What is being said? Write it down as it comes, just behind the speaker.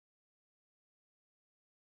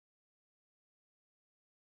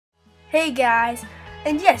Hey guys,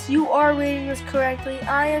 and yes, you are reading this correctly.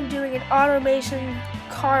 I am doing an automation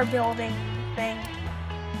car building thing.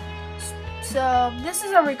 So this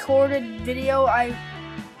is a recorded video I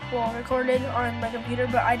recorded on my computer,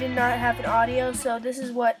 but I did not have an audio, so this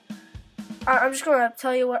is what I'm just going to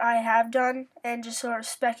tell you what I have done and just sort of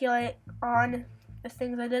speculate on the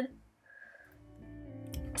things I did.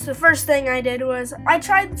 So the first thing I did was I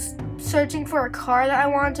tried searching for a car that I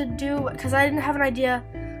wanted to do because I didn't have an idea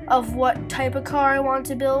of what type of car I want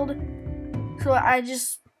to build. So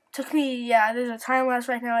there's a time lapse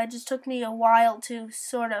right now. It just took me a while to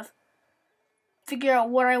sort of figure out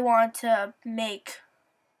what I want to make.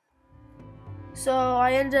 So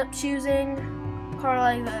I ended up choosing a car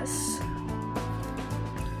like this.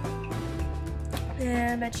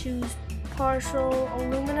 And I choose partial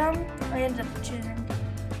aluminum. I ended up choosing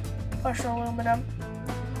partial aluminum.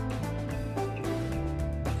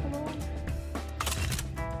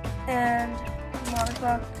 And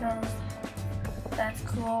monoclock because that's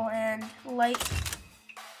cool, and light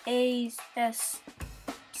AHS,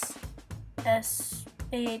 I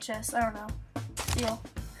don't know, steel.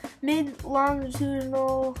 Mid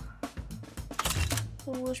longitudinal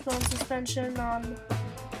wishbone suspension on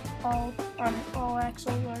all axles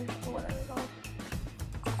or whatever it's called,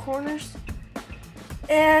 corners.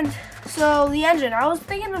 And so the engine, I was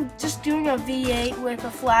thinking of just doing a V8 with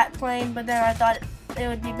a flat plane, but then I thought it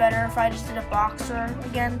would be better if I just did a boxer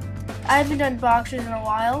again. I haven't done boxers in a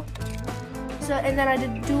while. And then I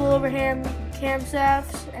did dual overhand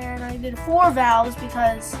camshafts, and I did 4 valves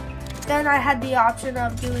because then I had the option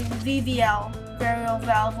of doing VVL, variable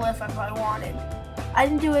valve lift, if I wanted. I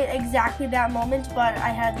didn't do it exactly that moment, but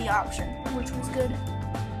I had the option, which was good.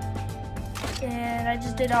 And I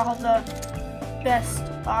just did all the best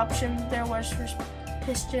options there was for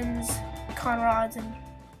pistons, conrods, and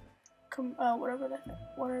whatever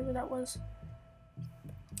that was.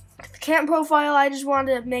 The cam profile, I just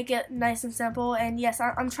wanted to make it nice and simple, and yes,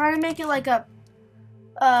 I'm trying to make it I'm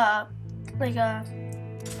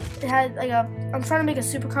trying to make a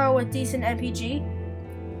supercar with decent MPG.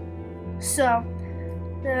 So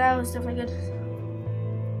yeah, that was definitely good.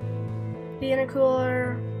 The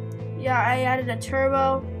intercooler, yeah, I added a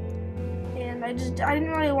turbo, and I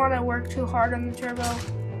didn't really want to work too hard on the turbo.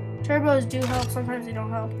 Turbos do help, sometimes they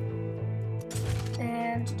don't help.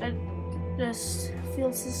 And just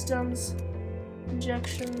fuel systems,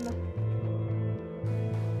 injection.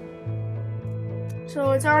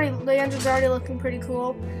 So the engine's already looking pretty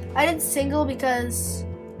cool. I did single because,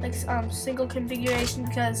 single configuration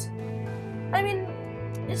because, I mean,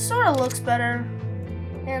 it sort of looks better.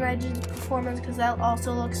 And I did performance because that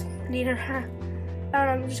also looks neater. I don't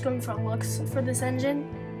know, I'm just going for looks for this engine.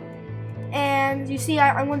 And you see,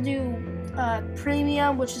 I'm going to do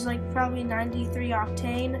premium, which is probably 93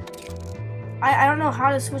 octane. I don't know how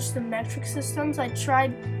to switch the metric systems. I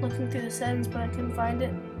tried looking through the settings, but I couldn't find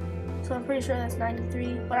it. So I'm pretty sure that's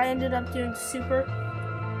 93, but I ended up doing super.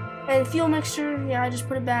 And fuel mixture, yeah, I just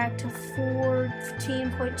put it back to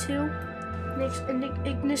 14.2.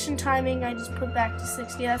 Ignition timing, I just put back to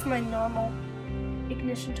 60. That's my normal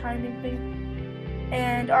ignition timing thing.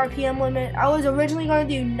 And RPM limit, I was originally going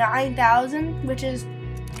to do 9,000, which is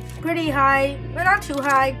pretty high, but not too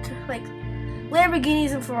high. Like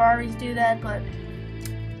Lamborghinis and Ferraris do that, but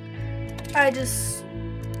I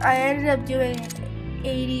ended up doing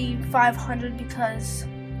 8,500 because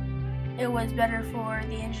it was better for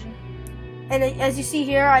the engine. And as you see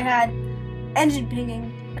here, I had engine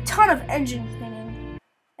pinging, a ton of engine pinging,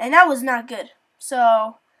 and that was not good.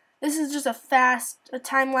 So this is just a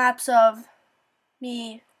time lapse of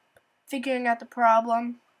me figuring out the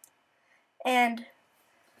problem. And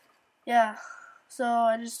yeah, so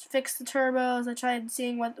I just fixed the turbos. I tried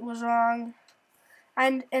seeing what was wrong,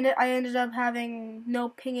 and I ended up having no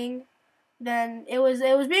pinging. Then it was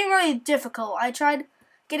being really difficult. I tried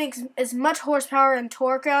getting as much horsepower and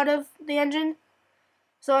torque out of the engine,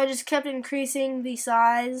 so I just kept increasing the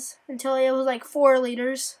size until it was like 4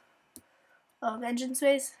 liters of engine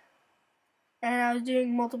space. And I was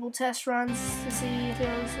doing multiple test runs to see if it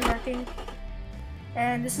was working.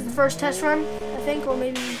 And this is the first test run, I think, or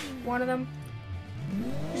maybe one of them.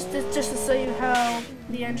 Just to show you how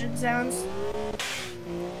the engine sounds.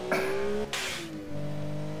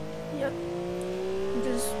 Yep.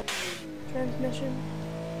 Just transmission.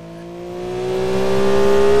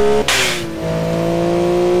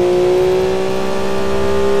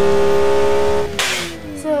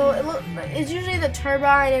 So it's usually the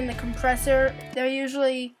turbine and the compressor. They're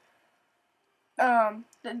usually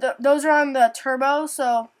those are on the turbo,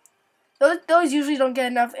 so those usually don't get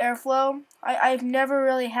enough airflow. I've never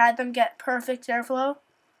really had them get perfect airflow.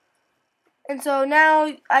 And so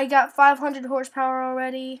now I got 500 horsepower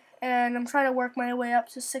already, and I'm trying to work my way up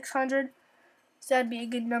to 600. So that'd be a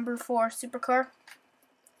good number for a supercar.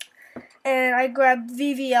 And I grabbed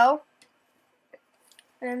VVL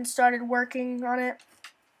and started working on it.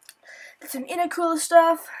 Did some intercooler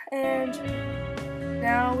stuff, and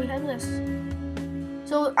now we have this.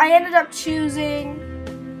 So I ended up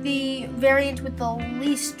choosing the variant with the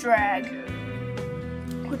least drag,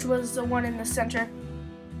 which was the one in the center.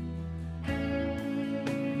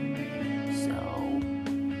 So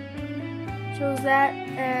chose that,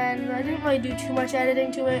 and I didn't really do too much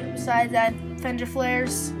editing to it besides add fender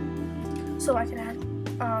flares so I could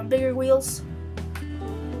add bigger wheels.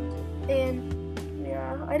 And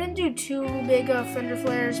yeah, I didn't do too big of fender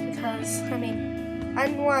flares because, I mean, I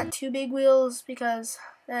didn't want too big wheels because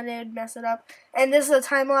then it would mess it up. And this is a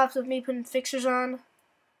time lapse of me putting fixtures on.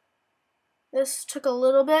 This took a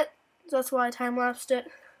little bit, so that's why I time lapsed it.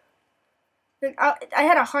 Then I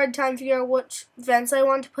had a hard time figuring out which vents I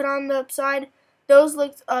wanted to put on the side. Those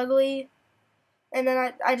looked ugly, and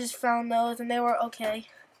then I just found those, and they were okay.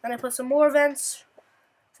 Then I put some more vents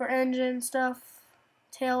for engine stuff,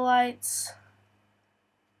 tail lights.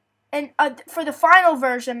 And for the final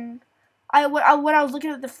version, when I was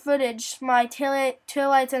looking at the footage, my tail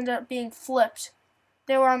lights ended up being flipped.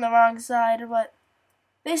 They were on the wrong side, but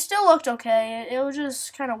they still looked okay. It was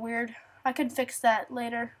just kind of weird. I could fix that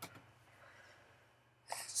later.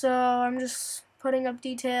 So I'm just putting up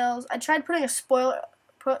details. I tried putting a spoiler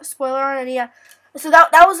on it, and yeah. So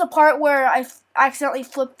that was the part where I accidentally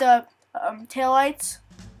flipped the tail lights.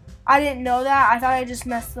 I didn't know that. I thought I just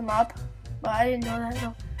messed them up, but I didn't know that.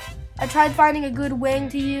 So I tried finding a good wing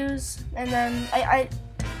to use, and then I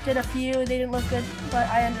did a few. They didn't look good, but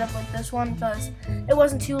I ended up with this one because it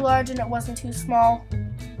wasn't too large and it wasn't too small.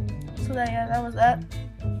 So that was that.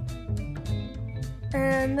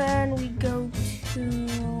 And then we go to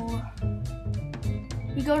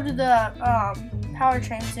the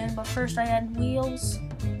powertrain soon, but first I had wheels.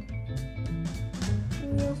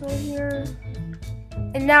 Wheels right here.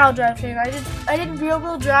 And now drivetrain. I did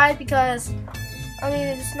rear-wheel drive because, I mean,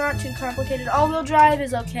 it's not too complicated. All-wheel drive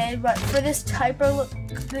is okay, but for this type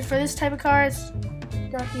of car, it's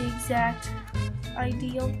not the exact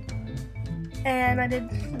ideal. And I did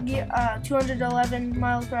 211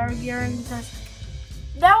 miles per hour gearing because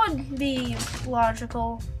that would be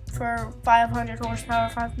logical for 500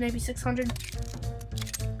 horsepower, maybe 600.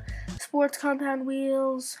 Sports compound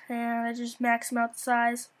wheels, and I just maxed them out the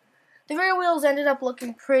size. The rear wheels ended up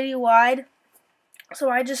looking pretty wide, so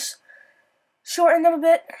I just shortened them a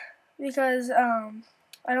bit because I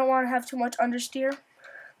don't want to have too much understeer.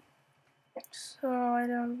 So I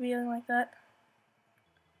don't be like that.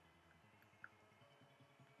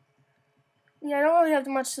 Yeah, I don't really have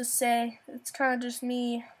much to say. It's kind of just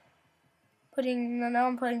me now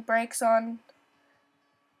I'm putting brakes on.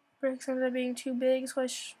 Brakes ended up being too big, so I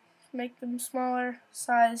make them smaller,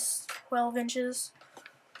 size 12 inches.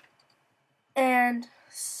 And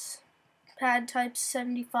pad type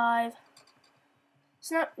 75.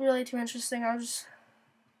 It's not really too interesting.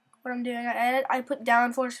 What I'm doing. I put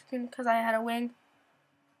downforce because I had a wing.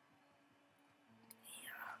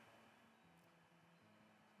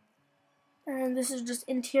 And this is just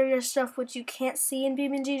interior stuff which you can't see in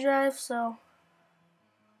BeamNG Drive, so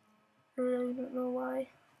I really don't know why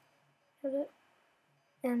I did it.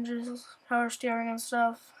 And just power steering and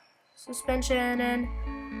stuff, suspension, and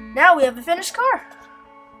now we have a finished car.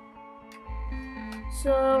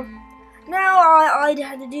 So now all I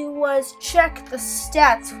had to do was check the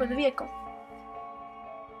stats for the vehicle.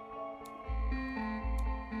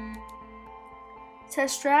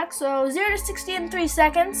 Test track, so 0 to 60 in 3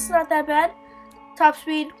 seconds, not that bad. Top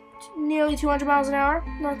speed, nearly 200 miles an hour,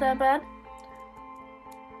 not that bad.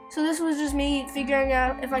 So this was just me figuring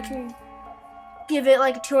out if I can give it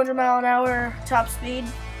like a 200 mile an hour top speed,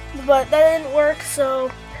 but that didn't work,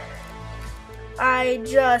 so I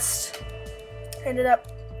just ended up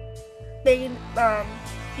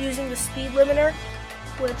using the speed limiter,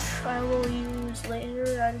 which I will use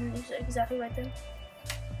later. I didn't use it exactly right then.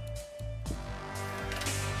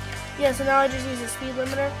 Yeah, so now I just use the speed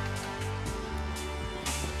limiter,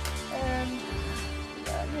 and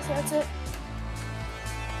I guess that's it.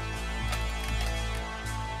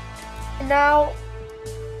 And now,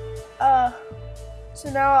 so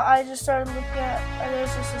now I just started looking at,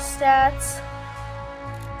 there's just the stats,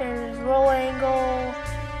 there's roll angle,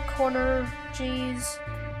 corner G's,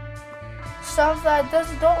 stuff that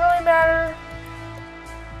don't really matter,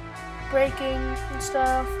 braking and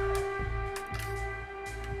stuff.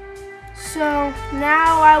 So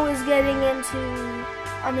now I was getting into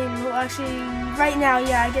I mean, well, actually, right now,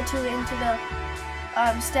 yeah, I get into the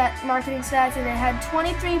marketing stats, and it had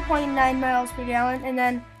 23.9 miles per gallon, and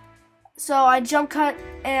then so I jump cut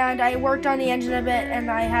and I worked on the engine a bit, and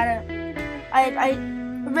I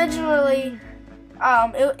originally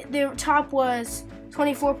the top was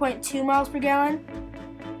 24.2 miles per gallon,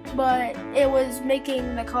 but it was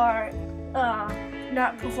making the car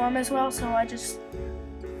not perform as well, so I just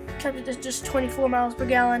kept it at just 24 miles per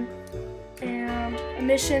gallon, and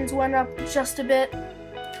emissions went up just a bit,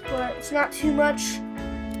 but it's not too much.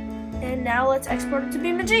 And now let's export it to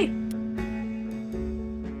BeamNG.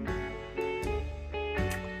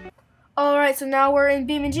 Alright, so now we're in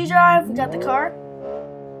BeamNG Drive. We got the car.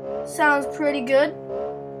 Sounds pretty good.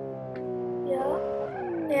 Yeah.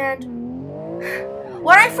 And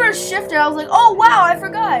when I first shifted, I was like, oh wow, I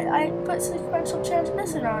forgot. I put sequential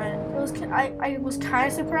transmission on it. I was kind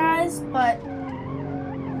of surprised, but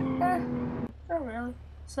not really.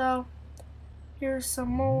 So here's some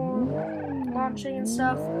more launching and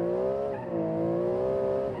stuff.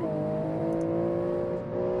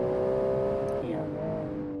 Yeah.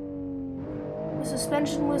 The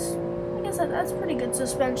suspension was, I guess that's pretty good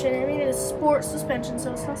suspension. I mean, it's sport suspension,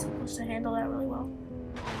 so it's not supposed to handle that really well.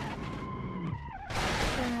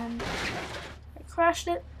 And I crashed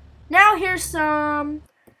it. Now here's some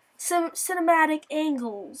cinematic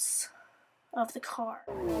angles of the car.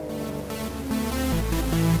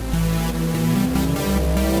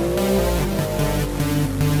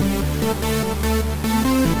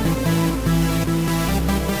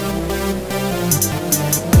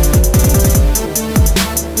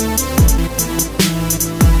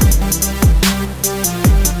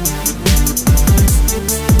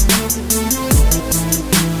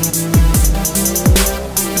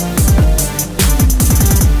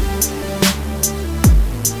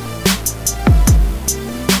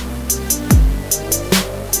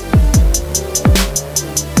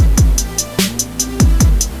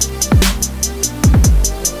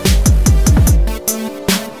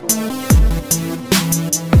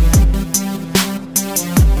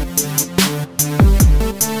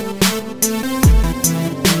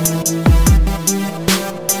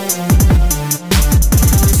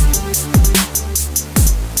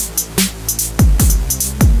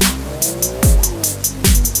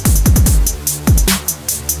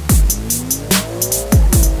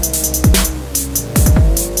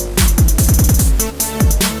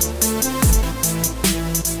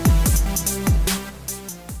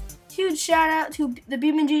 Shout out to the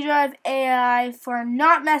BeamNG Drive AI for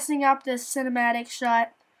not messing up this cinematic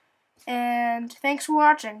shot, and thanks for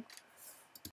watching.